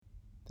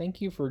Thank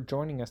you for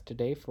joining us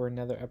today for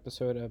another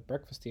episode of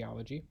Breakfast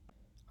Theology.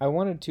 I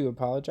wanted to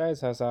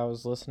apologize as I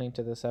was listening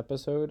to this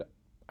episode.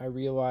 I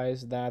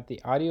realized that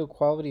the audio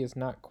quality is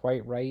not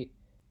quite right.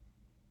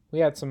 We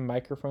had some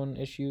microphone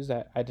issues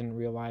that I didn't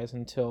realize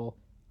until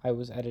I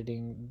was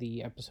editing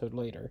the episode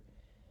later.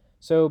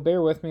 So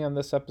bear with me on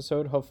this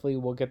episode. Hopefully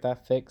we'll get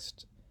that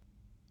fixed.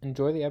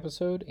 Enjoy the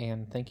episode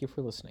and thank you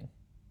for listening.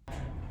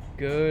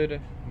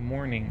 Good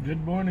morning.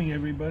 Good morning,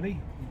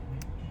 everybody.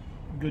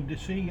 Good to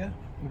see you.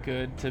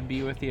 Good to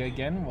be with you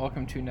again.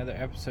 Welcome to another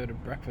episode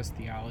of Breakfast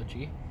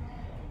Theology.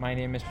 My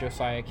name is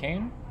Josiah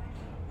Kane.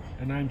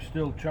 And I'm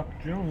still Chuck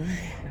Jones.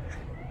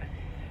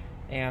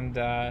 And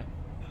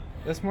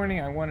this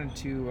morning I wanted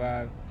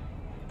to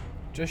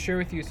just share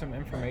with you some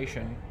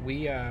information.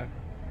 We're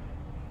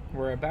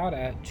about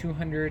at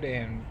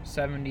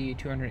 270,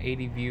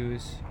 280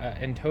 views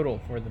in total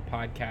for the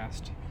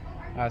podcast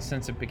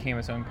since it became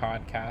its own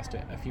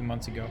podcast a few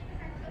months ago.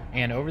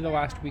 And over the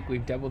last week,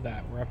 we've doubled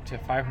that. We're up to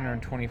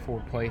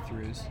 524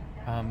 playthroughs.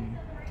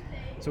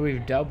 So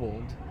we've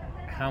doubled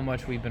how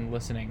much we've been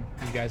listening.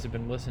 You guys have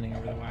been listening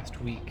over the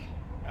last week.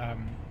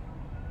 And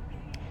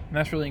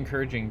that's really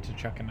encouraging to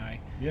Chuck and I.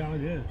 Yeah,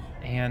 it is.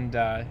 And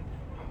I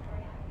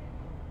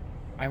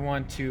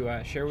want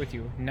to share with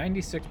you,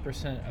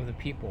 96% of the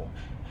people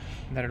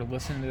that are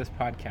listening to this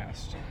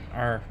podcast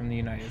are from the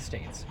United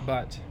States.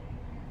 But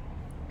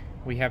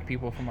we have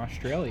people from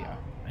Australia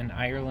and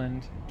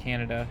Ireland,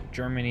 Canada,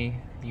 Germany,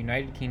 the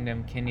United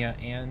Kingdom, Kenya,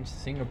 and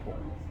Singapore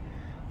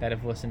that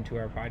have listened to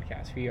our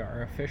podcast. We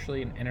are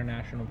officially an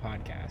international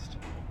podcast.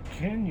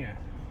 Kenya.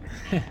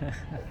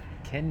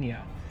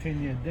 Kenya.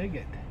 Can you dig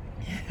it?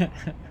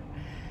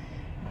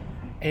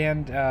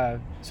 And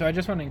so I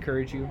just want to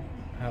encourage you.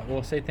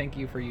 We'll say thank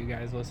you for you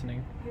guys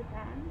listening. You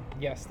can.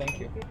 Yes, thank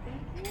you. Thank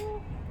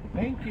you.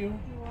 Thank you.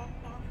 You're welcome.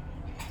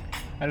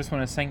 I just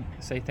want to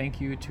say thank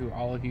you to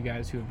all of you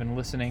guys who have been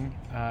listening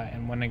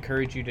and want to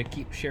encourage you to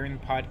keep sharing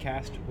the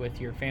podcast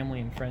with your family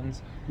and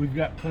friends. We've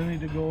got plenty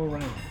to go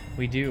around.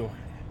 We do.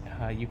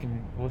 You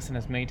can listen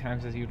as many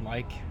times as you'd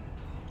like.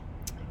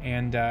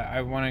 And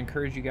I want to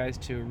encourage you guys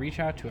to reach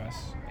out to us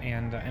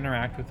and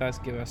interact with us,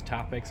 give us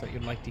topics that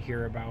you'd like to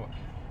hear about.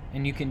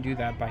 And you can do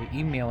that by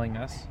emailing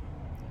us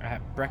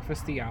at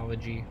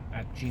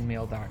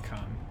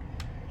breakfasttheology@gmail.com.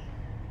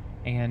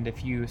 And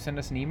if you send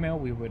us an email,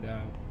 we would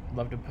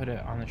love to put it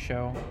on the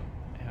show.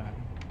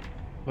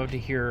 Love to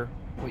hear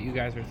what you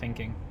guys are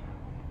thinking.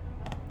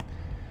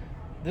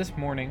 This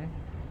morning,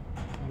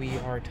 we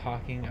are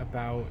talking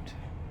about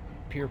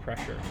peer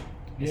pressure.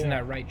 Isn't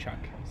that right, Chuck?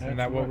 Isn't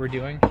that what we're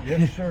doing?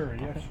 Yes, sir.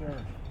 Yes, sir.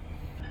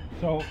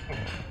 So,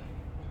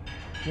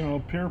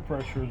 peer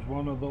pressure is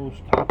one of those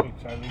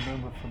topics I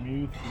remember from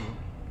youth group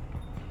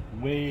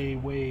way,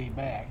 way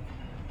back.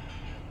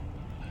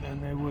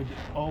 And they would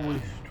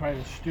always try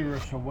to steer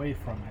us away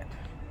from it.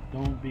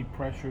 Don't be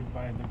pressured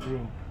by the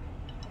group,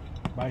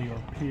 by your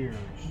peers.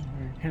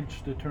 Mm-hmm. Hence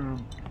the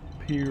term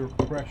peer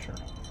pressure.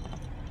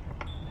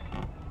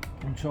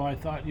 And so I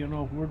thought,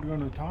 if we're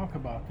going to talk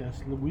about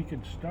this, we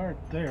could start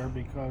there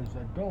because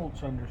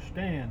adults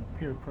understand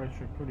peer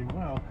pressure pretty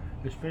well,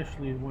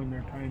 especially when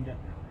they're trying to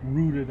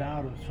root it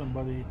out of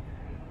somebody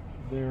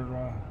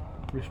they're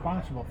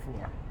responsible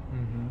for.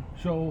 Mm-hmm.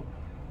 So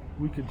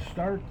we could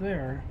start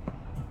there,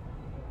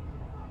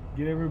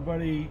 get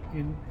everybody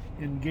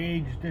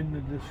engaged in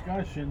the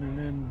discussion, and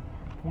then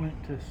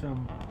point to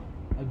some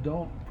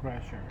adult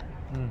pressure,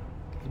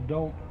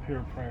 adult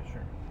peer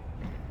pressure,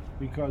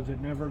 because it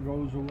never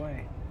goes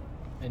away.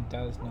 It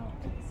does not.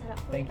 Set up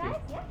for Thank you.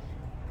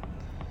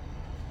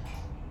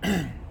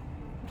 guys?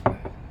 Yeah.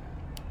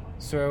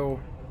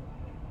 So,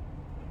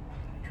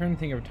 I'm trying to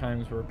think of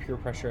times where peer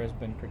pressure has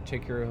been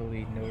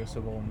particularly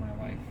noticeable in my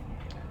life.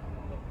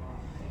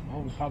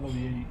 Oh,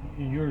 probably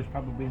yours,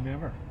 probably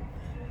never.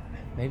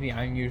 Maybe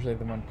I'm usually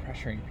the one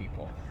pressuring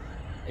people.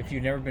 If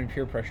you've never been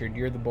peer pressured,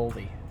 you're the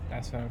bully.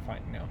 That's what I'm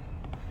finding now.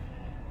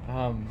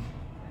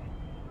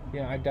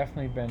 I've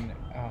definitely been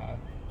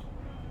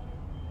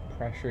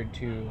pressured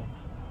to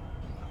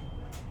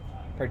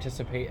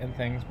participate in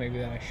things maybe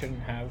that I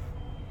shouldn't have.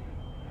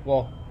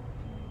 Well,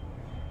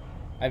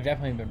 I've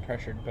definitely been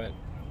pressured, but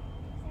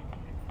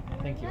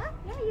thank you.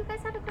 Yeah, you guys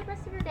have a good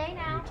rest of your day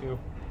now. You too.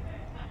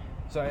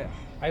 So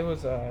I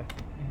was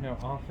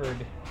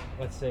offered,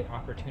 let's say,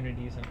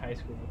 opportunities in high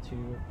school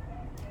to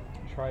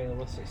try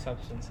illicit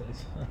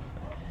substances,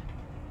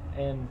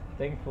 and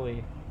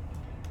thankfully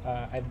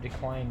I've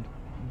declined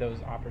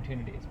those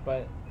opportunities.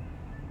 But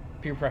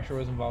peer pressure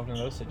was involved in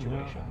those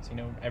situations.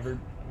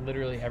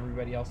 Literally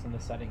everybody else in the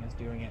setting is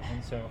doing it,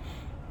 and so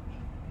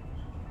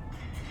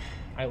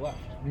I left.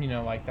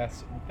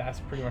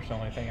 That's pretty much the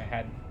only thing I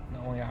had, the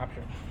only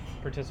option: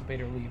 participate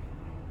or leave.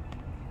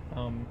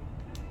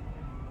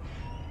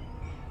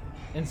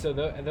 And so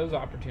those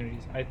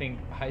opportunities, I think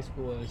high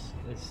school is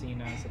seen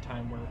as a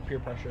time where peer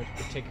pressure is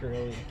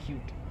particularly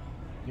acute.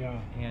 Yeah.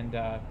 And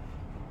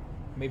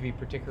maybe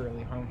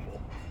particularly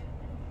harmful.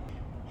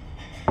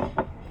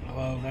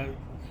 That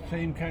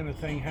same kind of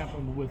thing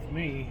happened with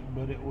me,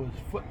 but it was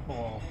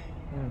football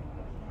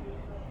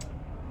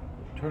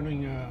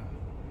turning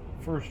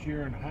first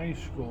year in high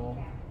school,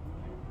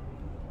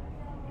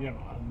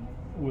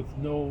 with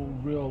no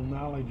real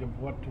knowledge of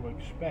what to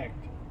expect.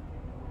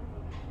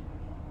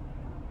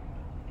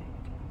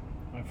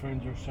 My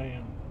friends are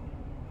saying,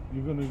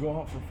 "You gonna go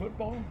out for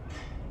football?"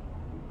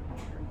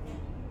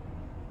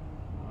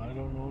 I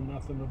don't know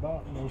nothing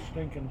about no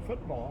stinking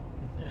football,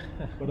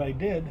 but I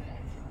did.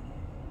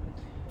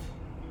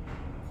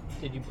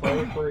 Did you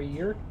play for a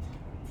year?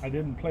 I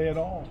didn't play at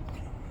all.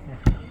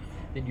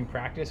 Did you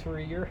practice for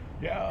a year?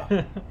 Yeah.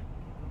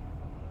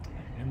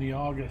 In the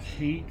August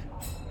heat.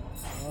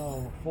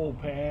 Oh, full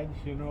pads,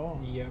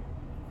 Yep.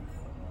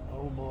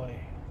 Oh boy.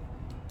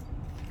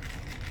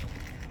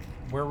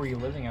 Where were you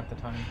living at the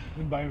time?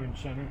 In Byron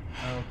Center.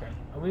 Oh, okay.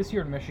 At least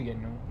you're in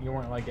Michigan. You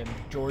weren't like in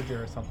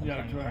Georgia or something Yeah,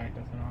 trying to that's right.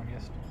 practice in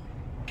August.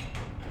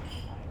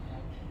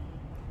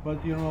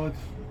 But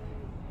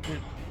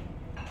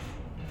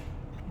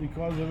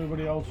because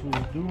everybody else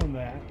was doing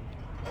that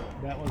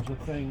was a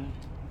thing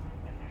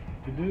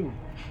to do,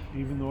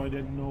 even though I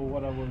didn't know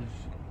what I was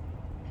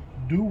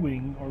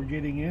doing or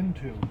getting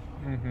into.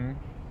 Mm-hmm.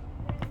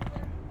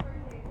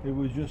 It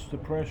was just the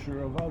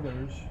pressure of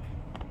others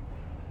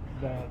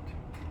that,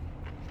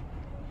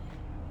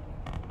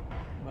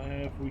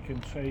 if we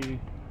can say,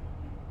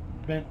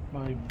 bent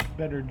my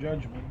better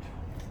judgment.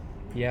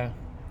 Yeah.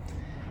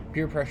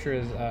 Peer pressure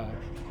is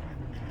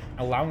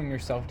allowing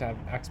yourself to have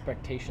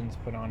expectations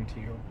put onto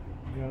you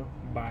Yeah.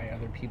 by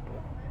other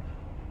people.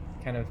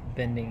 Kind of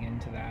bending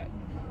into that.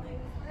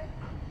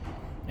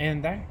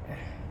 And that,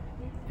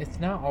 it's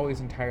not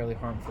always entirely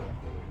harmful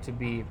to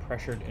be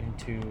pressured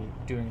into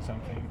doing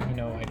something.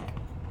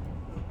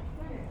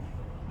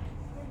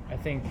 I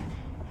think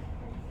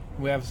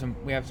we have some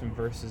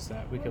verses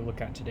that we could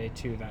look at today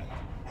too that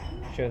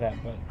show that,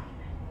 but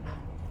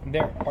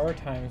there are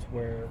times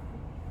where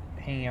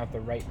hanging out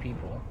with the right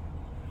people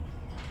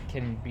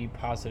can be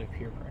positive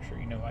peer pressure.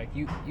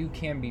 You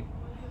can be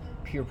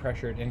peer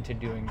pressured into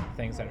doing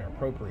things that are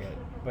appropriate,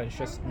 but it's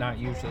just not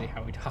usually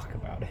how we talk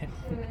about it.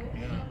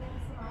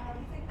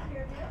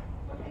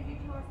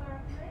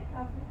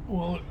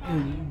 Well,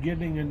 is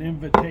getting an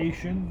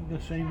invitation the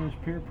same as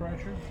peer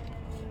pressure?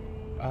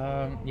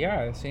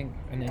 Yeah, I think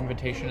an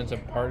invitation is a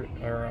part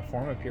or a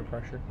form of peer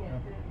pressure. Yeah.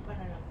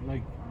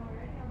 Like,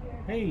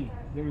 hey,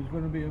 there's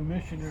going to be a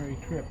missionary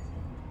trip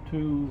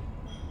to,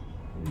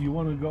 you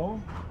want to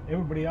go?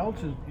 Everybody else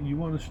you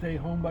want to stay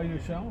home by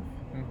yourself?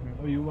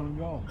 Mm-hmm. Or you want to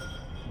go?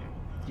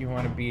 Do you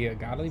want to be a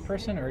godly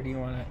person, or do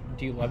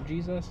you love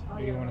Jesus, or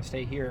do you want to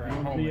stay here at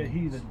home be a and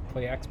heathen.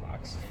 play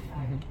Xbox?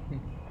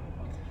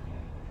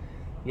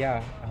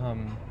 Yeah,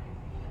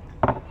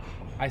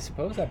 I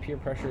suppose that peer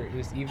pressure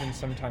is even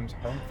sometimes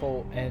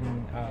harmful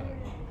in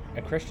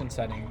a Christian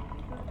setting,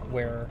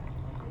 where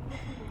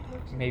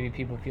maybe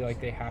people feel like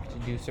they have to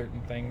do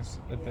certain things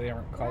that they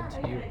aren't called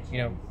to do.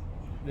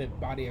 The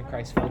body of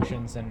Christ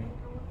functions in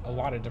a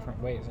lot of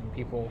different ways, and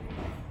people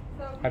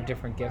have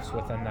different gifts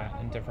within that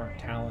and different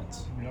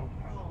talents.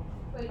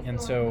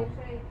 And so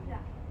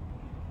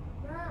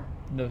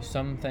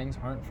some things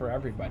aren't for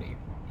everybody,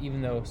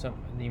 even though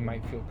you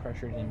might feel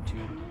pressured into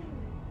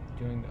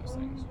doing those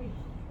things.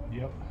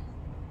 Yep.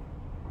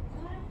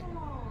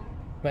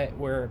 But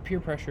where peer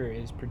pressure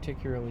is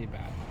particularly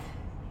bad,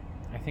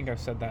 I think I've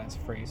said that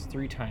phrase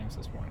 3 times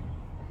this morning.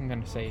 I'm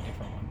going to say a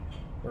different one.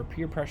 Where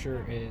peer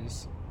pressure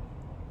is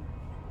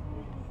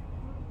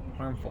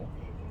harmful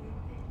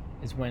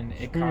is when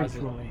it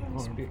causes...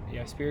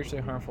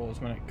 Spiritually harmful is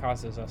when it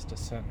causes us to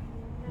sin.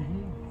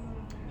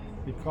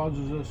 Mm-hmm. It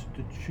causes us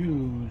to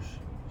choose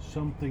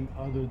something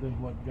other than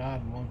what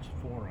God wants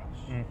for us.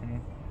 Mm-hmm.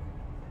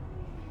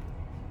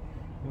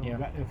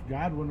 If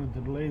God wanted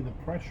to lay the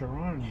pressure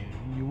on you,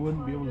 you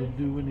wouldn't be able to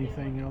do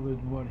anything other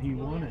than what He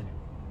wanted.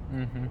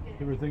 Mm-hmm. You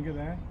ever think of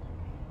that?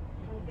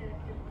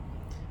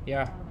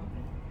 Yeah.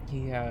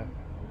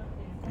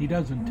 He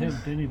doesn't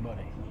tempt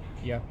anybody.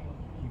 Yeah.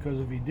 Because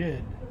if He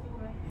did,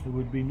 there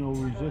would be no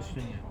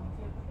resisting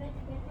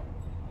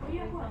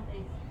it.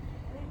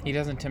 He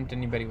doesn't tempt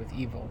anybody with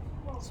evil,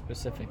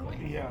 specifically.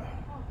 Yeah.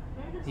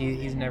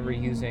 He's never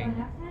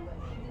using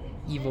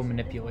evil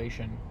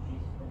manipulation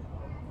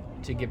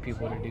to get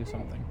people to do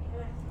something.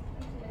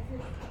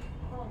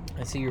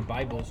 I see your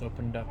Bible's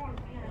opened up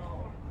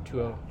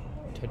to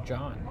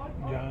John.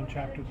 John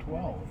chapter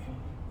 12.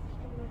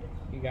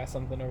 You got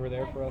something over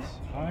there for us?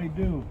 I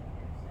do.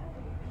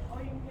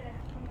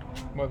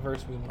 What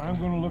verse we looking I'm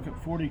at? going to look at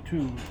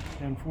 42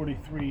 and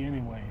 43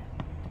 anyway.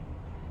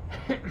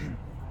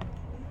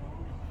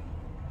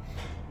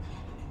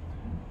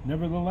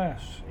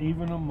 Nevertheless,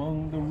 even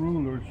among the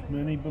rulers,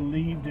 many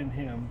believed in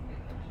him,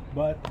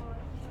 but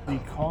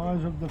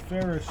because of the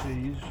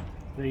Pharisees,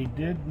 they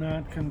did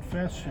not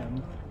confess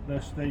him,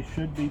 lest they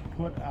should be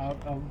put out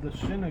of the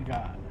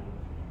synagogue.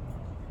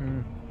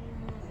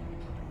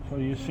 So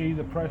you see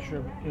the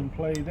pressure in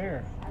play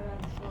there.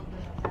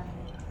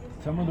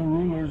 Some of the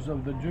rulers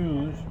of the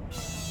Jews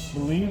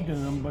believed in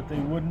him, but they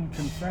wouldn't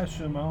confess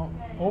him out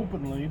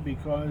openly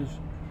because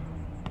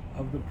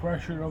of the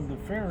pressure of the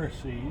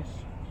Pharisees,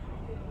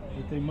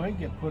 that they might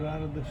get put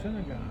out of the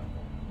synagogue.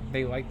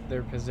 they liked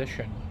their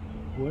position.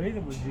 Wait,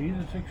 it was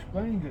Jesus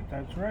explains it.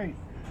 That's right.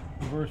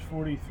 In verse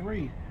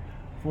 43,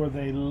 for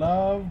they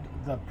loved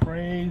the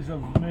praise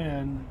of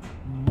men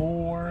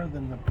more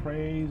than the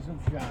praise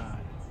of God.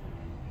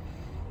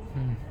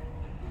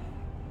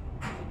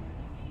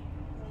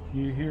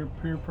 You hear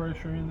peer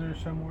pressure in there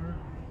somewhere?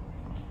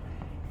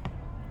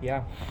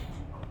 Yeah.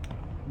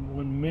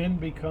 When men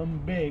become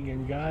big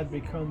and God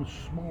becomes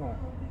small,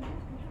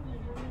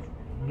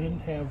 men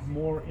have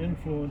more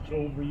influence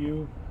over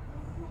you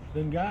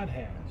than God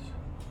has.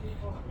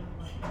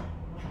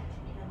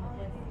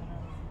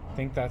 I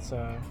think that's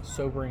a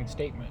sobering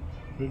statement.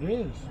 It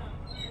is.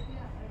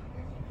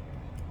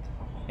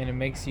 And it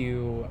makes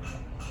you,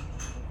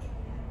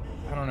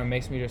 I don't know, it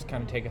makes me just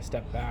kind of take a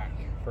step back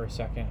for a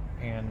second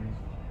and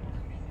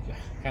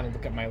kind of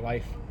look at my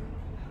life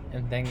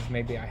and things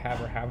maybe I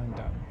have or haven't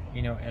done,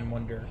 and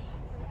wonder,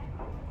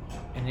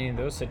 in any of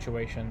those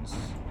situations,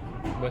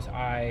 was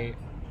I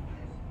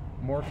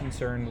more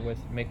concerned with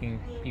making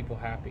people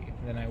happy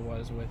than I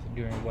was with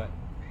doing what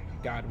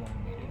God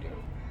wanted me to do?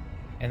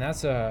 And I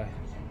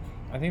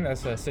think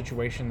that's a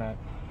situation that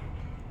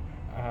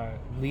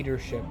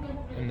leadership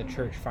in the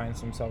church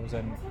finds themselves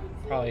in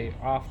probably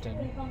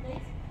often,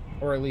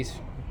 or at least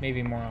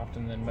maybe more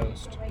often than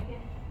most.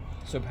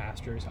 So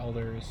pastors,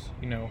 elders,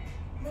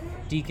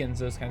 deacons,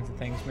 those kinds of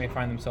things may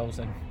find themselves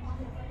in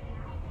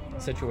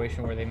a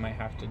situation where they might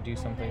have to do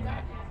something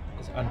that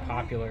is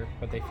unpopular,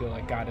 but they feel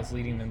like God is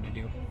leading them to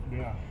do.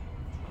 Yeah.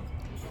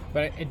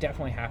 But it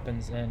definitely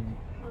happens in,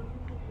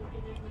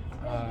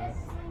 I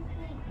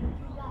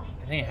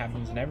think it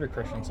happens in every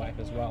Christian's life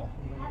as well,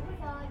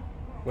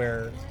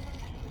 where,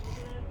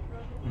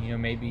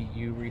 maybe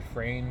you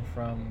refrain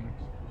from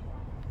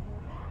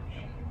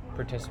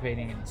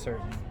participating in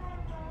certain,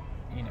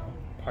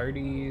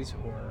 parties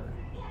or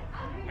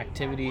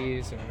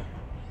activities, or,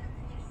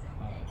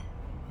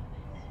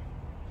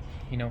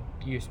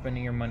 you're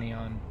spending your money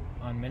on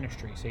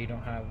ministry, so you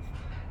don't have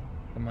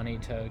the money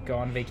to go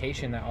on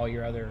vacation that all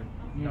your other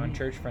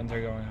non-church friends are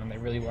going on. They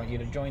really want you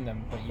to join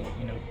them, but you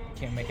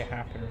can't make it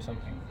happen or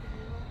something.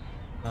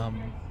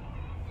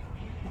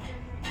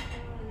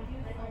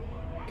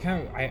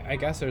 I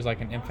guess there's like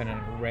an infinite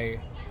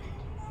array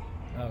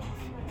of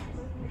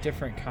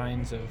different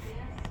kinds of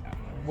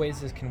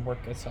ways this can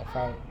work itself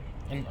out.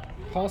 And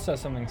Paul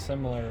says something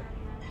similar,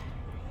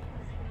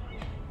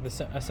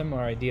 a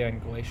similar idea in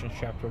Galatians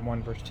chapter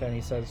 1, verse 10.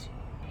 He says,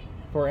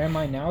 "For am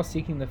I now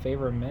seeking the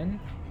favor of men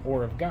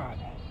or of God?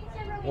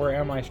 Or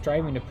am I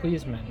striving to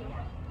please men?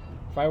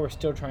 If I were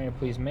still trying to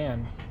please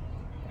man,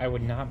 I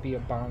would not be a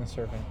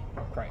bondservant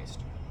of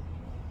Christ."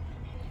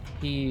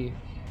 He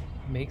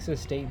makes a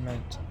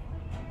statement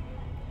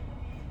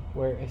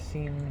where it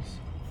seems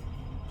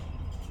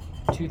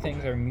two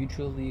things are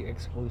mutually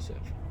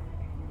exclusive.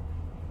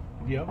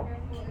 Yep.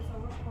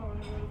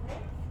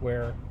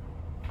 Where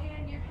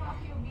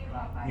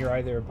you're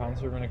either a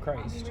bondservant of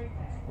Christ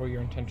or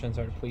your intentions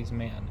are to please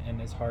man,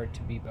 and it's hard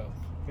to be both.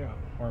 Yeah.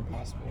 Or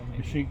impossible,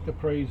 maybe. You seek the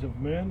praise of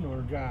men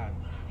or God.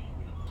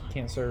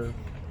 Can't serve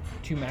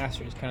two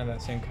masters, kind of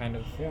that same kind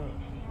of Yeah.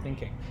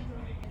 thinking.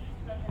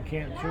 You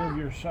can't serve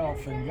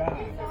yourself and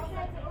God.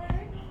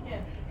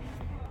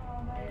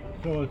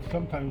 So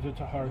sometimes it's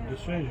a hard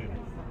decision.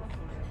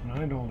 And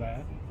I know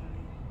that.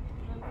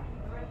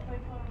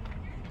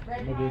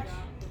 But it's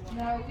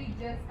No, we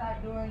just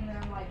stopped doing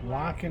them like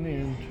locking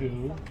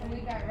into and we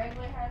got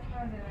regular hash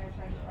browns and their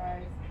french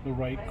fries. the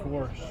right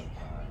course.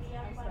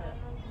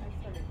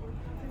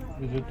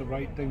 Is it the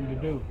right thing to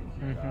do?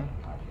 Mm-hmm.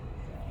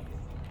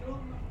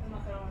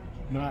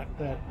 Not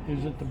that,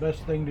 is it the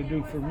best thing to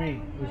do for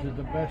me? Is it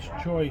the best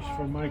choice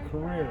for my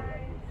career?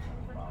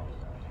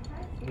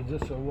 Is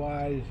this a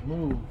wise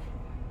move?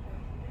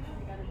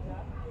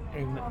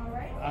 And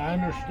I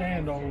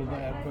understand all of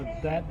that,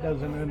 but that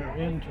doesn't enter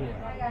into it.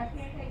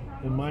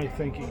 In my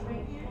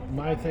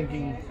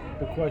thinking,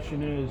 the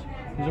question is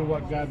it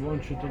what God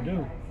wants you to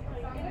do?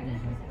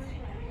 Mm-hmm.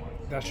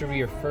 That should be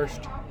your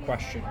first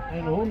question.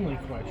 And only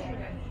question.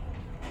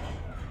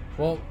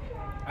 Well,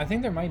 I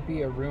think there might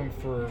be a room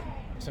for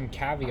some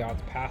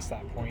caveats past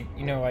that point.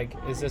 Like,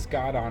 is this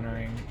God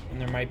honoring?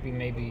 And there might be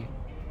maybe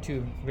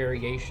two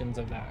variations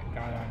of that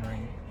God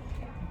honoring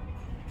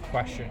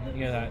question.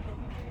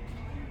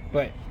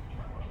 But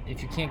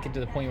if you can't get to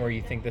the point where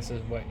you think this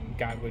is what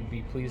God would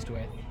be pleased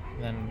with,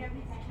 then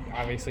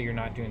obviously you're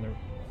not doing the.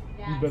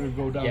 You better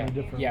go down a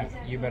different Yeah,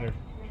 you better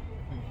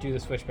do the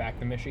switch back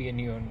to Michigan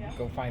and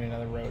go find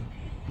another road.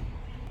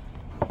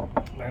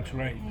 That's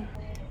right.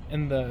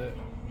 In the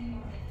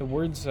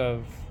words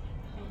of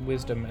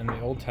wisdom in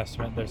the Old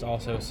Testament, there's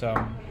also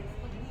some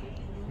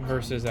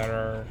verses that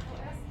are,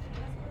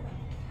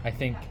 I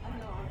think,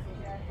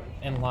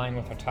 in line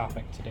with our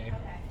topic today.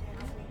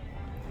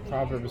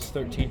 Proverbs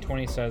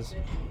 13:20 says,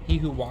 "He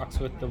who walks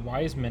with the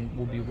wise men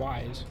will be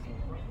wise,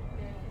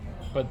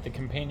 but the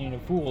companion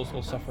of fools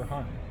will suffer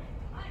harm."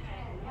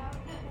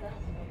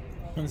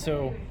 And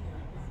so,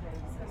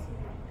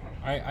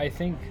 I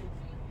think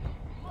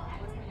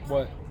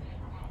what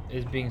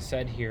is being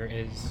said here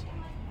is,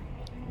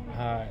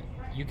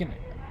 you can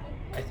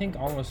I think,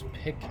 almost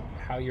pick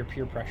how you're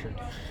peer pressured.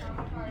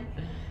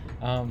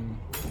 Have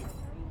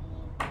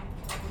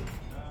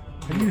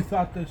you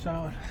thought this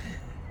out?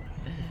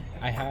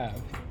 I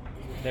have.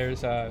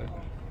 There's a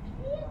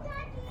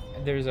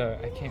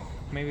I can't,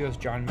 maybe it was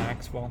John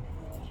Maxwell.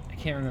 I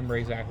can't remember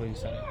exactly who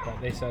said it, but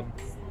they said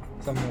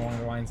something along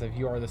the lines of,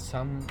 you are the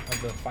sum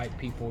of the 5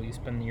 people you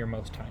spend your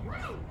most time with.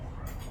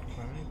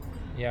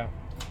 Yeah.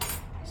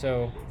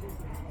 So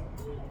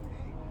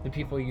the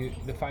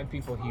 5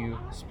 people you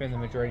spend the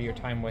majority of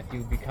your time with,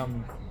 you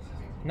become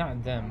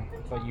not them,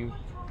 but you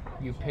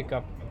pick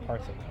up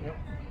parts of them. Yep.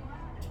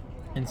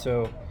 And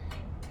so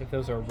if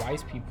those are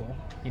wise people,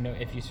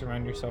 if you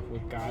surround yourself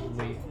with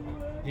godly,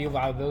 if you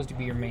allow those to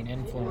be your main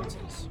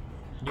influences,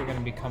 you're going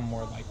to become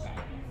more like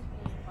that.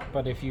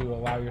 But if you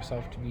allow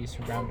yourself to be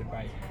surrounded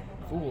by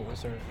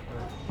fools or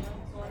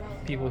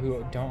people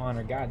who don't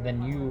honor God,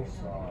 then you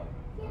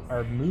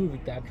are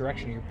moved that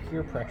direction. You're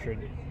peer pressured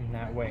in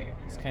that way.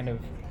 It's kind of,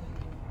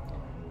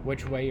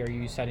 which way are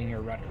you setting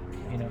your rudder?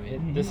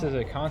 This is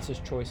a conscious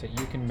choice that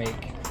you can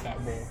make that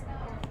will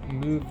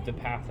move the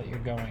path that you're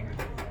going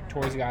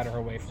towards God or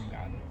away from God.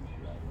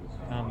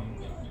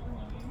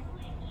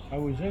 I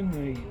was in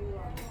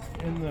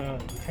the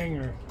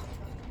hangar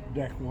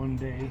deck one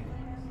day,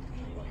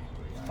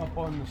 up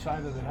on the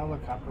side of the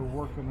helicopter,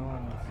 working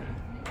on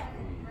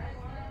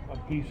a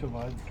piece of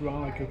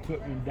hydraulic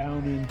equipment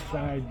down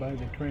inside by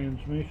the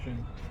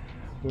transmission,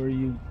 where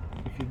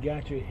if you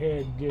got your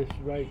head just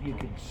right, you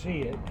could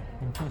see it.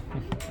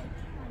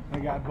 I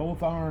got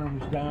both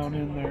arms down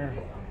in there,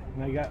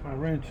 and I got my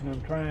wrench, and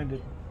I'm trying to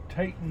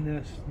tighten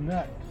this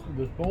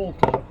bolt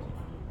up,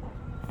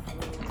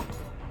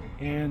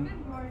 and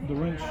the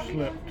wrench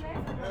slipped.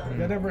 Did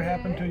that ever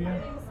happen to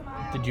you?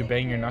 Did you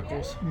bang your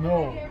knuckles?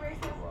 No.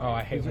 Oh,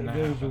 I hate when that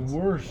There's happens. a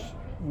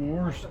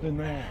worse than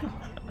that,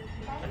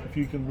 if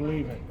you can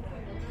believe it.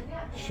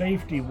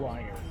 Safety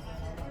wire.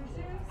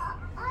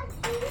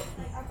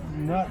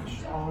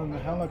 Nuts on the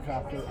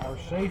helicopter are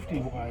safety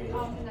wires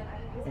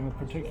in a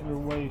particular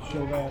way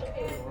so that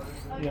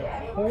it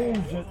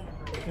holds it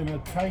in a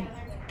tight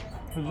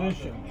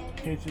position in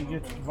case it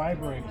gets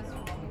vibrating.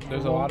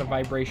 There's a lot of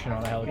vibration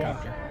on a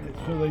helicopter.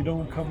 Yeah, so they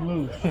don't come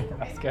loose.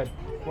 That's good.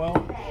 Well,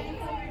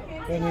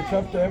 and it's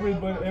up to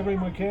every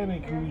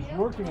mechanic who's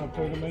working up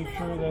there to make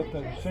sure that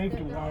the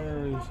safety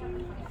wire is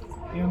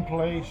in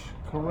place,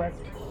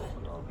 correct,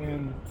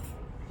 and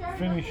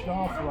finished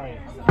off right.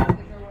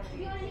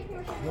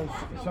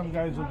 Because some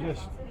guys will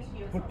just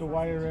put the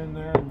wire in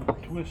there and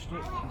twist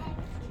it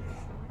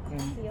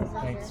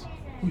and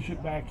push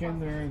it back in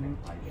there, and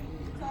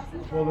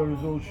well,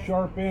 there's those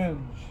sharp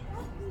ends.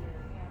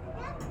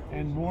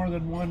 And more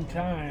than one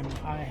time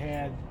I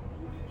had,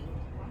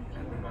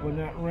 when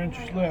that wrench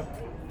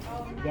slipped,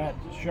 that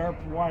sharp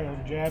wire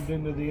jabbed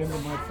into the end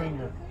of my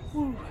finger.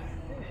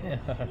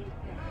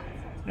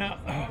 Now,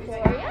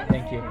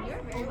 Thank you.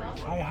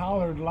 I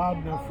hollered loud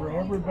enough for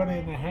everybody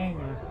in the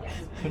hangar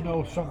to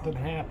know something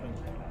happened.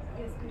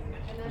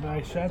 And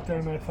I sat there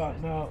and I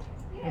thought, now,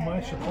 am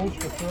I supposed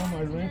to throw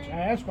my wrench? I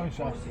asked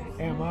myself,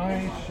 am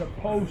I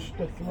supposed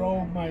to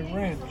throw my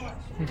wrench?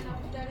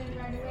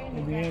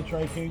 And the answer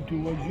I came to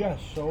was yes.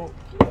 So,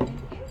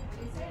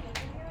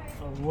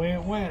 away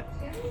it went.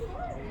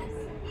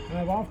 And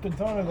I've often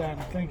thought of that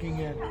and thinking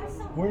that,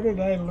 where did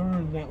I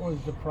learn that was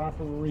the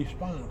proper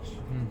response?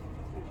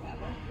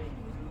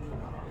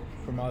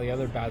 From all the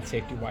other bad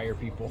safety wire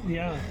people.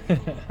 Yeah.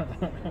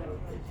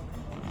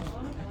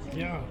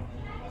 Yeah.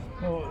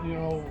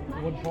 Well,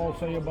 what Paul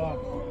say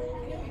about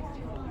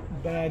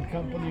bad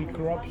company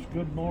corrupts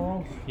good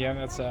morals? Yeah,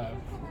 that's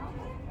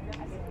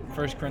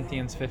 1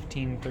 Corinthians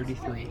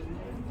 15:33.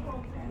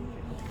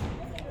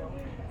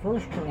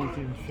 1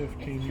 Corinthians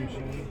 15, you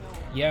say?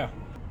 Yeah.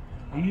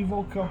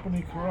 Evil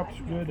company corrupts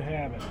good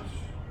habits.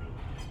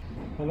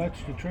 Well,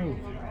 that's the truth.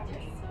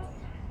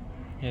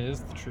 It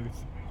is the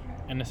truth.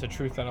 And it's a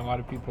truth that a lot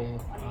of people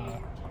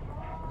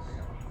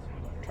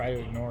try to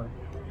ignore.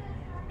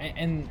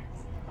 And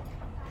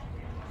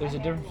there's a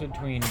difference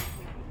between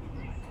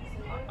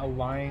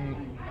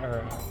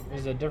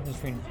there's a difference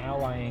between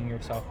allying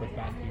yourself with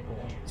bad people,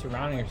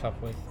 surrounding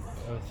yourself with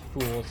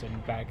fools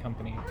and bad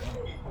company,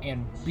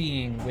 and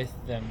being with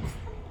them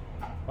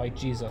like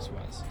Jesus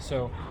was.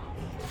 So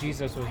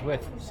Jesus was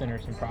with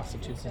sinners and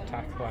prostitutes and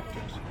tax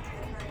collectors,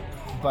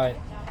 but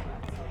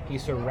he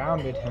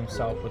surrounded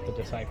himself with the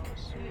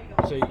disciples.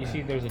 So you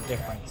see there's a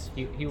difference.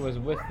 He was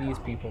with these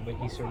people, but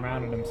he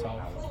surrounded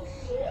himself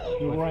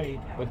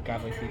with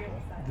godly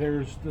people.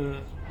 There's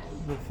the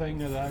thing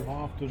that I've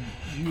often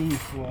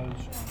used was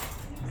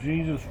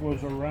Jesus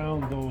was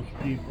around those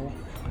people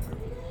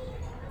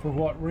for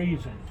what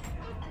reason?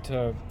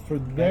 For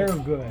their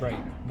good,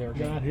 right? Their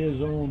good. Not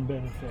his own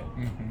benefit.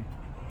 Mm-hmm.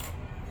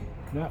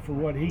 Not for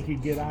what he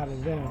could get out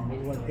of them, but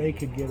what they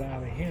could get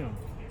out of him.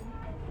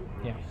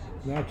 Yeah.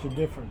 That's the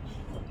difference.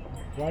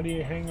 Why do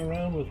you hang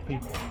around with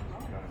people?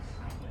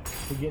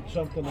 To get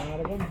something out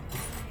of them?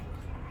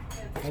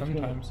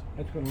 Sometimes.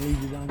 That's going to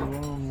lead you down the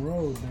wrong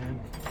road, man.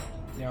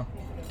 Yeah.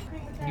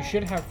 You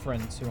should have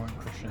friends who aren't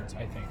Christians,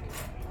 I think.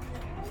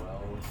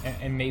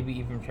 and maybe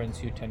even friends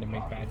who tend to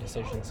make bad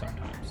decisions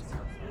sometimes.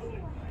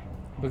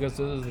 Because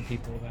those are the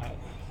people that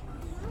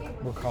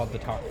we're called to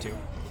talk to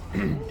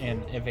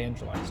and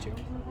evangelize to.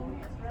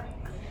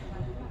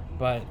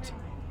 But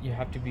you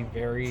have to be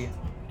very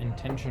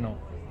intentional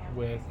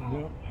with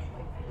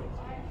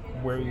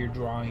where you're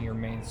drawing your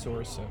main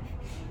source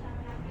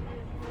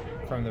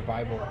from the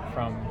Bible,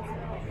 from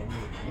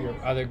your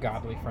other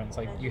godly friends.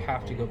 Like, you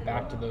have to go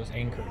back to those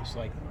anchors,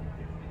 like,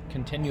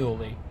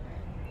 continually.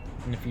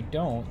 And if you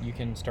don't, you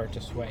can start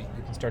to sway.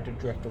 You can start to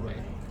drift away.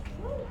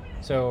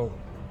 So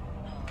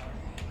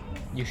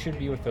you should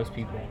be with those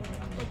people,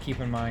 but keep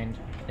in mind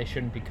they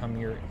shouldn't become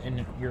your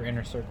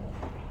inner circle.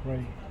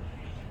 Right.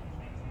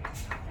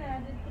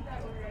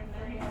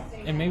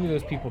 And maybe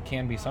those people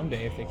can be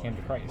someday if they came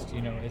to Christ.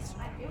 You know, it's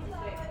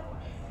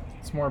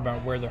more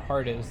about where their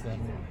heart is than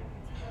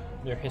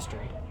their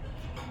history.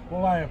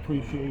 Well, I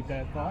appreciate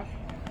that thought.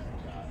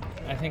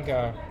 I think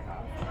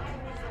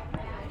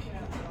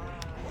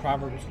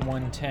Proverbs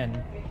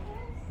 1:10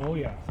 Oh,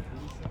 yeah.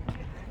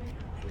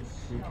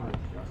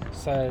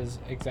 says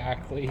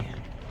exactly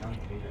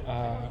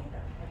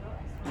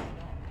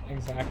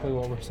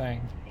what we're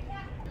saying.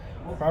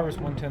 Proverbs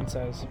 1:10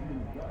 says,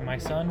 "My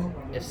son,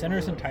 if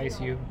sinners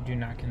entice you, do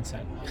not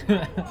consent."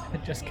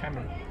 Just kind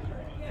of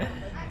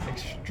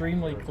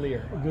extremely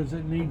clear. Does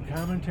it need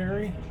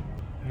commentary?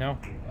 No.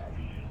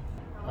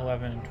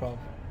 11 and 12.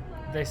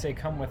 They say,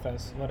 "Come with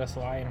us, let us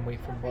lie and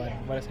wait for blood.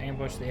 Let us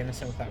ambush the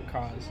innocent without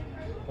cause.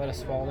 Let us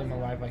swallow them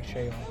alive like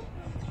Sheol,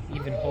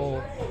 even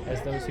whole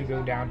as those who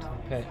go down to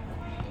the pit.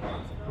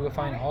 We will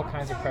find all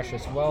kinds of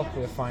precious wealth.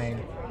 We will find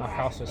a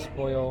house of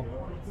spoil.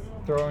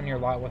 Throw in your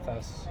lot with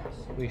us.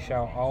 We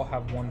shall all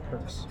have one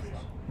purse.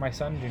 My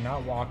son, do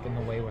not walk in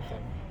the way with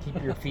them.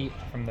 Keep your feet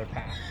from their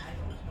path.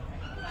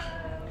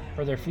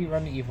 For their feet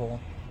run to evil,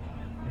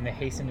 and they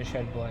hasten to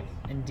shed blood.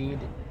 Indeed,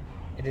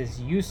 it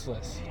is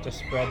useless to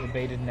spread the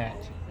baited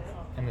net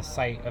in the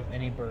sight of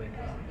any bird."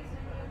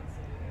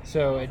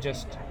 So it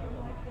just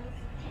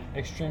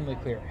extremely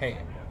clear. Hey,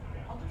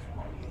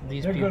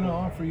 these They're people. going to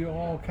offer you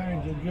all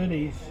kinds of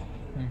goodies.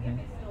 Mhm.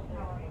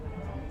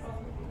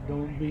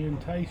 Don't be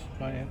enticed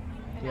by it.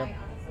 Yep.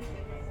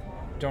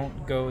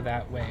 Don't go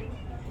that way.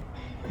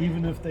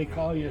 Even if they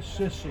call you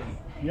sissy,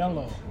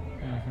 yellow,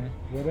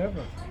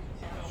 whatever.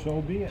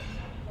 So be it.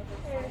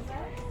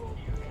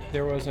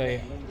 There was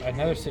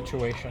another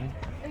situation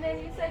And then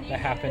you said you that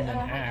happened in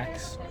needed,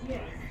 Acts,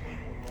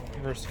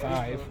 verse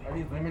 5.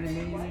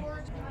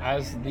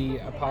 As the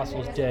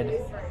apostles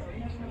did,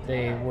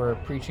 they were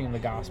preaching the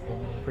gospel,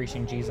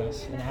 preaching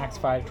Jesus. And Acts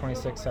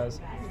 5:26 says,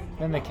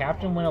 "Then the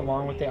captain went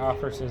along with the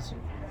officers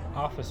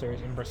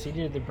and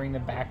proceeded to bring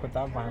them back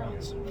without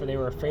violence, for they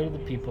were afraid of the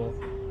people,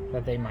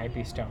 that they might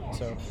be stoned."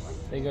 So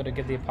they go to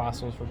get the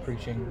apostles for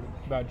preaching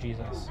about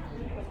Jesus.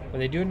 But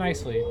they do it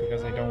nicely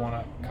because they don't want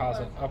to cause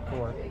an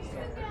uproar.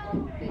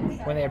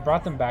 When they had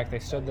brought them back, they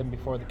stood them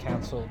before the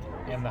council,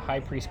 and the high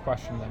priest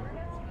questioned them,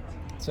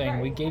 saying,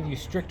 "We gave you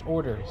strict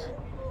orders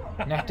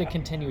not to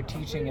continue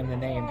teaching in the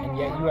name, and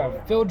yet you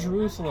have filled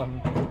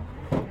Jerusalem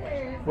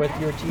with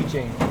your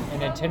teaching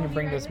and intend to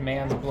bring this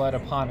man's blood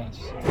upon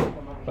us."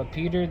 But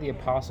Peter the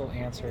apostle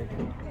answered,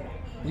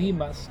 "We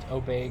must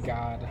obey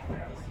God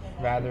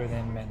rather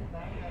than men."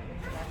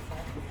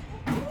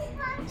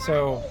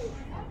 So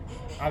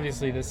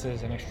obviously this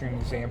is an extreme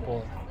example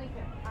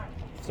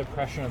of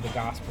suppression of the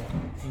gospel.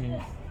 I mean,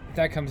 if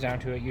that comes down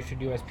to it, you should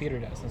do as Peter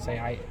does and say,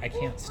 I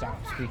can't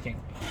stop speaking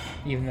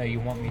even though you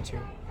want me to.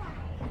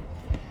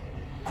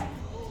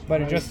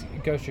 But it just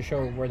goes to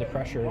show where the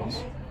pressure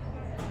is.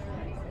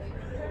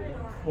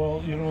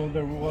 Well, you know,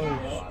 there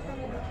was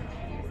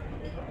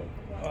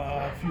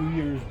a few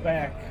years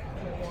back,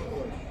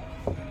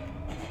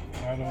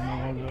 I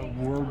don't know, the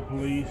word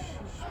police,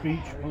 speech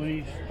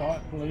police,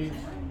 thought police,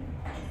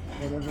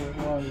 whatever it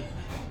was.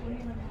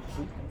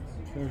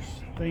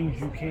 There's things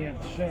you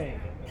can't say.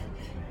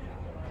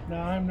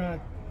 Now, I'm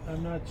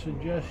not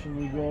suggesting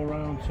we go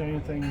around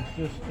saying things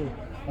just to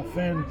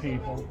offend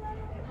people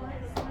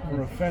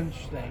for offense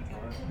sake.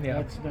 Yeah.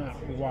 That's not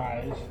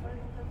wise.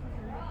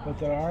 But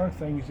there are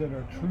things that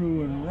are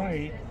true and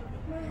right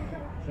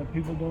that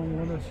people don't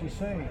want us to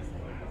say.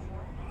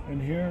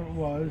 And here it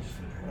was,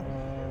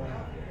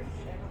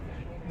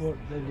 what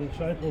the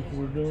disciples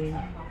were doing,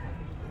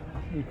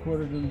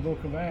 recorded in the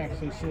book of Acts.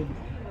 They said,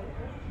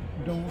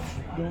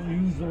 don't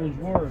use those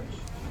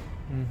words.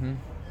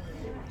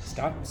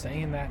 Stop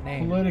saying that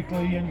name.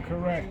 Politically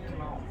incorrect.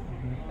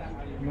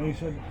 And they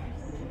said,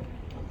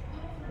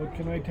 what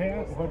can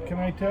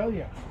I tell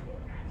you?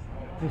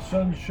 The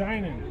sun's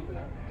shining.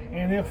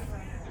 And if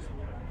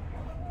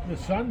the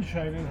sun's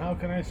shining, how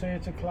can I say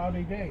it's a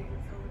cloudy day?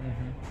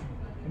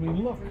 I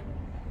mean, look,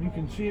 you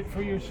can see it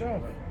for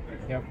yourself.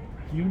 Yep.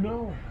 You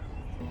know.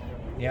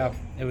 Yeah,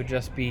 it would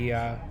just be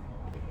a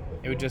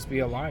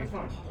lie.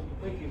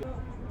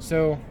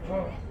 So,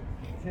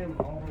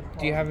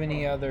 do you have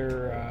any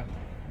other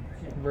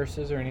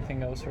verses or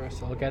anything else for us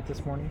to look at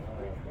this morning?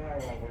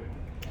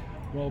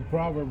 Well,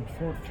 Proverbs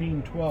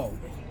 14:12.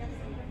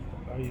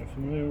 Are you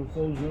familiar with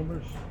those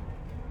numbers?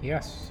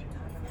 Yes.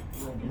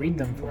 Read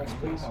them for us,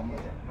 please.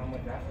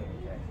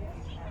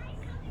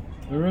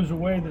 There is a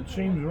way that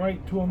seems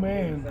right to a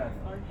man,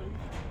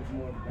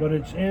 but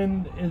its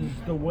end is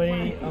the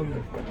way of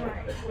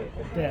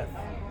death.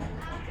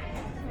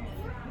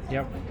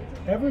 Yep.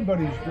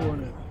 Everybody's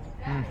doing it.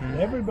 Mm-hmm.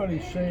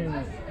 Everybody's saying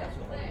it.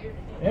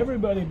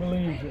 Everybody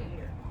believes it.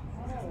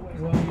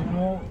 Well, you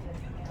know,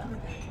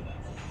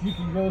 you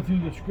can go through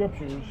the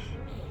scriptures,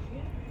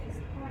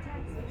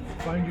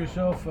 find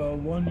yourself a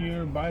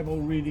 1-year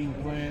Bible reading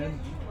plan,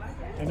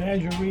 and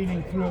as you're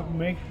reading through it,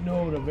 make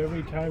note of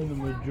every time the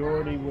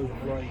majority was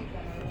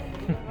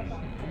right.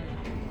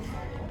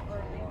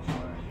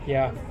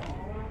 Yeah.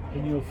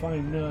 And you'll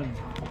find none.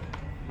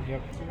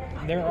 Yep.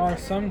 There are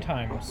some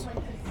times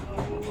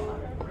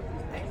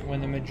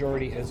when the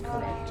majority is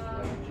correct.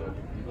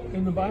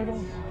 In the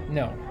Bible?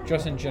 No,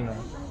 just in general.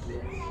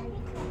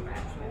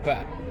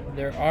 But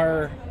there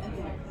are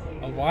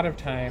a lot of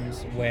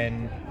times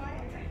when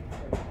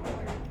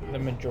the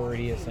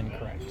majority is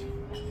incorrect.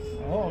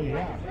 Oh,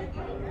 yeah.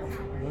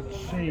 Let's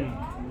see.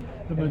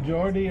 The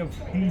majority of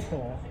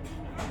people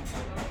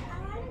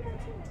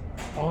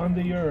on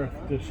the earth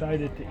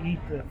decided to eat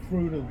the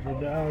fruit of the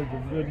knowledge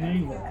of good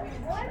and evil.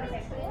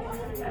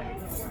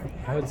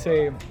 I would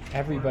say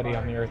everybody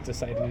on the earth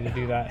decided to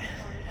do that.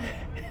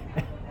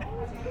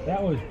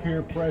 That was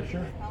peer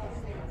pressure.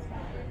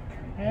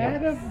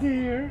 Adam,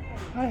 dear,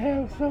 I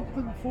have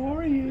something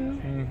for you.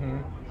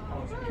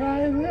 Mm-hmm.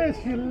 Try this,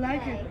 you'll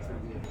like it.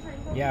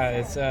 Yeah,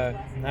 it's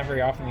not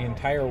very often the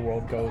entire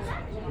world goes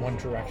one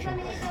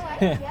direction.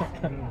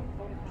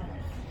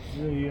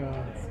 The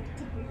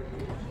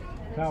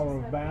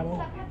Tower of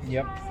Babel.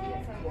 Yep.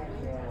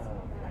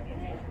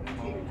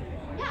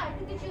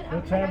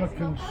 Let's have a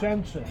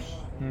consensus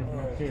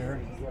Mm-hmm.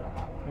 here,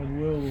 and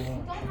we'll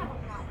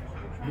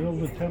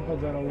build a temple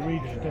that'll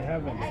reach to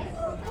heaven.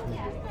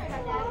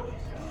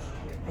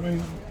 I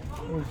mean,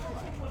 there's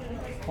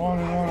on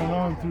and on and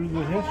on through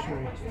the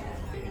history.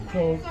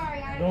 So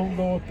don't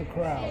go with the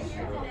crowd.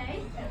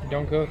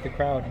 Don't go with the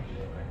crowd.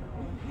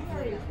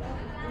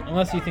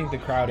 Unless you think the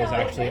crowd is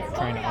actually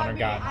trying to honor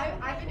God.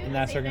 In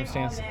that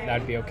circumstance,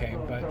 that'd be okay.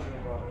 But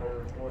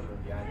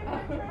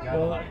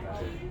Well,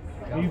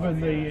 even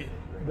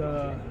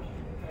the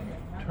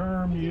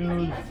term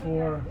used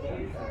for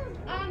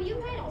You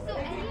can also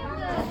any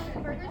of the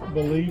burgers on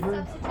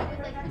believers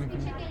substitute with like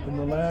crispy chicken. in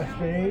the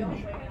last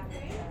age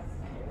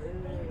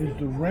is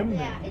the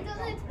remnant, Yeah, it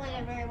doesn't explain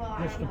it very well.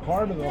 just a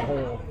part of the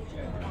whole.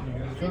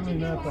 Certainly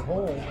not the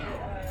whole.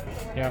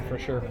 yeah, for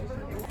sure.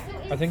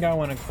 I think I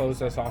want to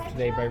close us off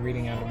today by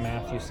reading out of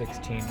Matthew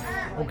 16.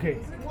 Okay,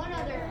 One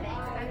other thing.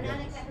 I'm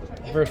not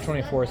exactly sure. Verse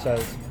 24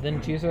 says,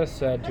 Then Jesus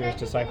said to his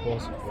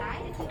disciples,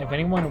 If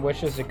anyone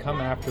wishes to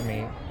come after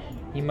me,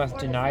 he must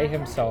deny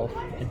himself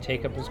and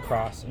take up his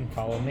cross and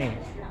follow me.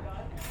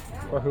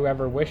 For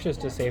whoever wishes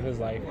to save his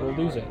life will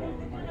lose it.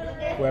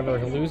 Whoever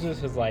loses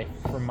his life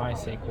for my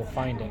sake will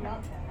find it.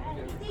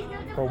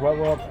 For what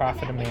will it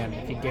profit a man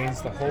if he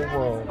gains the whole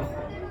world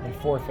and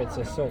forfeits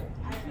his soul?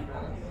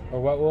 Or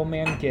what will a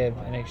man give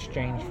in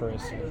exchange for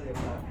his soul?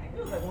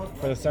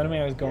 For the Son of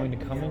Man is going to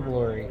come in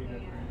glory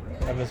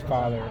of his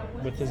Father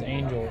with his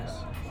angels,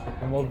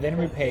 and will then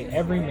repay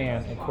every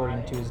man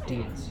according to his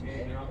deeds.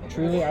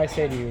 Truly I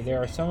say to you,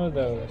 there are some of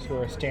those who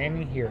are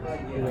standing here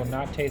who will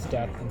not taste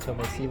death until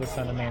they see the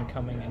Son of Man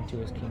coming into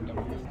his kingdom.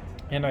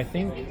 And I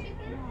think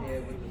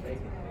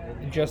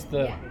just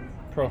the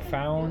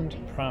profound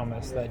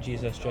promise that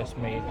Jesus just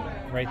made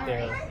right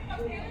there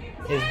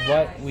is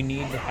what we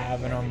need to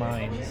have in our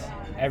minds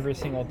every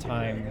single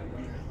time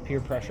peer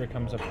pressure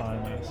comes upon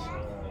us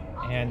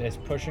and is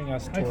pushing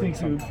us towards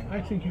something.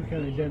 I think you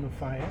can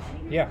identify it.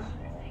 Yeah,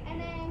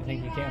 I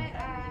think you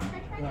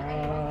can.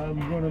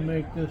 I'm going to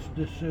make this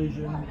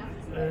decision,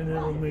 and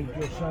it'll make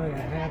Josiah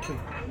happy.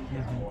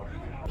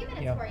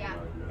 Yeah.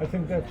 I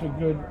think that's a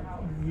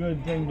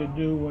good thing to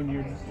do when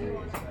you're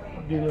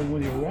dealing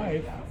with your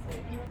wife,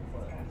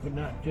 but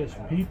not just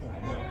people.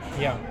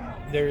 Yeah,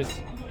 there's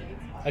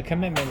a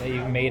commitment that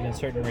you've made in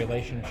certain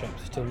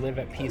relationships to live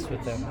at peace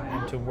with them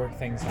and to work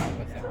things out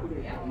with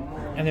them.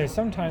 And there's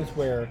some times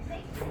where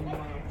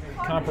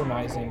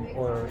compromising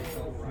or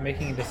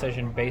making a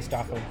decision based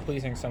off of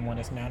pleasing someone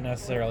is not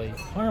necessarily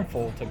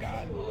harmful to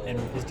God and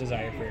his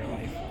desire for your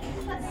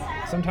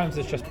life. Sometimes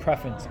it's just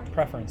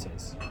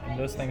preferences, and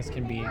those things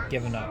can be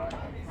given up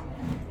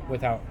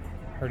without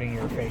hurting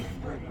your faith.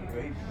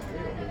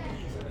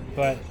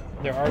 But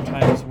there are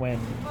times when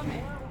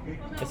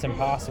it's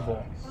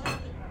impossible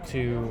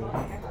to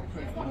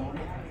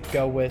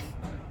go with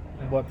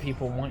what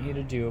people want you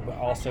to do, but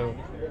also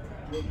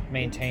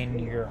maintain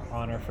your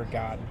honor for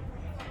God.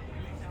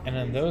 And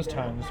in those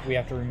times, we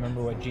have to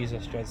remember what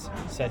Jesus just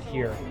said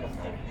here.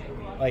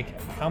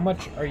 Like, how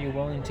much are you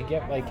willing to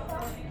give? Like,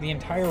 the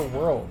entire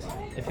world,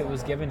 if it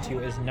was given to you,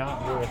 is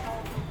not worth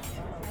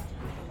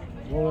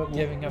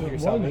giving up your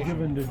salvation. It was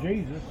given to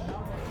Jesus.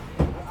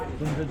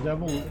 Then the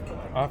devil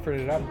offered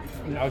it up.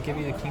 I'll give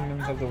you the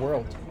kingdoms of the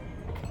world.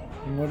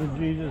 And what did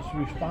Jesus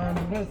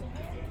respond with?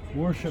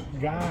 Worship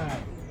God.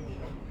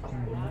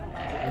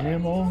 And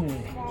Him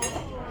only.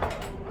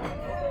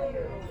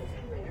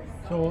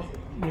 So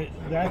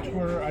that's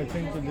where I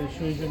think the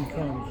decision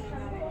comes.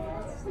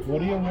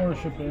 What are you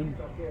worshiping?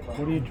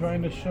 What are you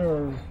trying to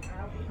serve?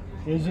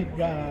 Is it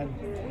God?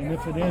 And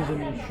if it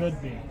isn't, it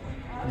should be.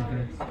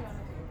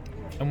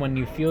 And when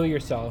you feel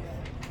yourself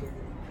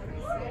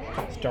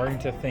starting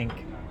to think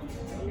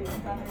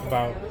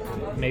about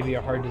maybe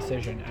a hard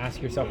decision,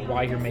 ask yourself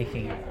why you're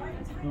making it.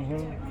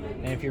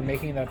 And if you're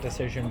making that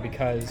decision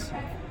because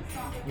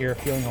you're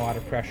feeling a lot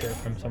of pressure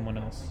from someone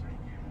else,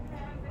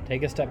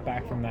 take a step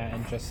back from that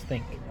and just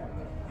think.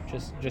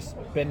 Just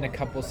spend a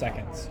couple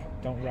seconds.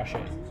 Don't rush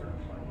it.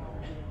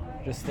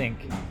 Just think,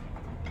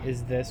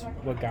 is this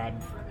what God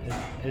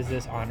is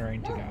this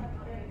honoring to God?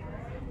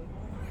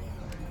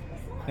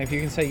 And if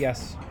you can say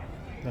yes,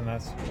 then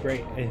that's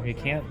great. And if you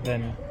can't,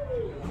 then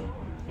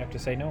you have to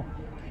say no.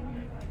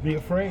 Be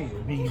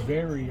afraid. Be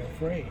very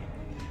afraid.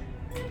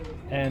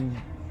 And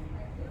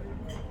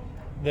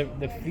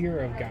the fear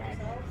of God,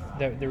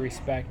 the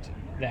respect,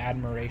 the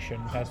admiration,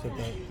 that's what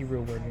the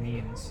Hebrew word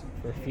means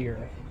for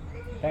fear.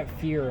 That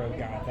fear of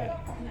God,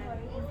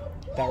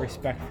 that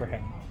respect for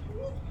Him,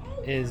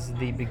 is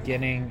the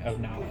beginning of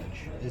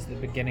knowledge, is the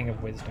beginning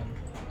of wisdom.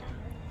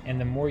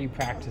 And the more you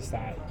practice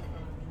that,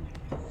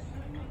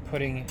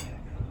 putting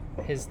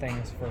His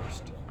things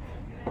first,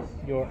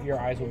 your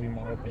eyes will be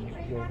more open,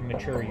 you'll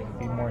mature, you'll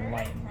be more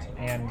enlightened,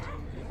 and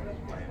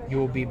you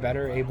will be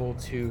better able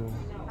to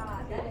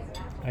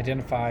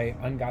identify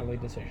ungodly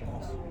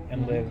decisions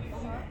and live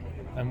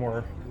a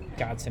more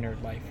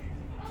God-centered life.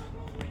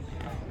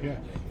 Yeah.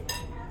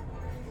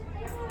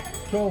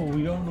 So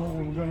we don't know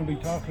what we're going to be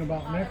talking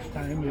about next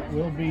time. It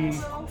will be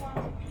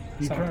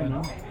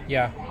determined. Something.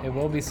 Yeah, it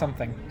will be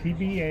something.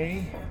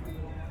 TBA,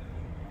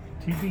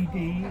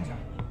 TBD,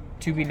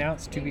 To be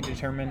announced, to be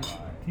determined.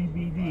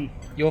 TBD.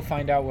 You'll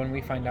find out when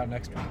we find out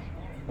next week.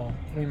 Well,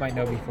 we might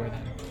know before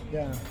then.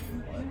 Yeah.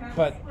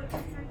 But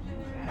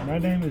My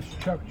name is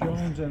Chuck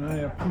Jones, and I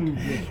approve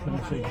this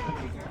message.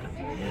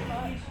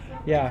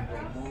 yeah,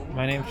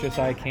 my name's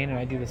Josiah Kane, and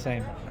I do the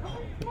same.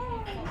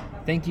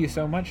 Thank you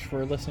so much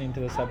for listening to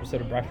this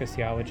episode of Breakfast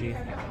Theology.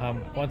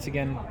 Once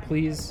again,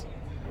 please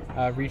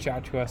reach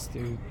out to us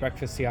through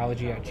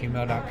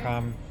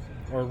breakfasttheology@gmail.com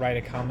or write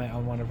a comment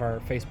on one of our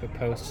Facebook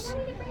posts.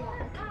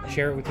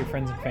 Share it with your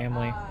friends and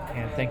family,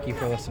 and thank you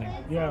for listening.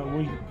 Yeah,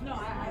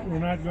 we're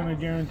not going to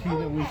guarantee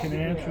that we can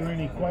answer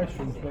any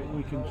questions, but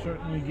we can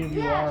certainly give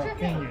you our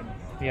opinion.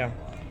 Yeah.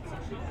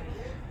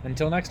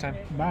 Until next time.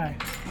 Bye.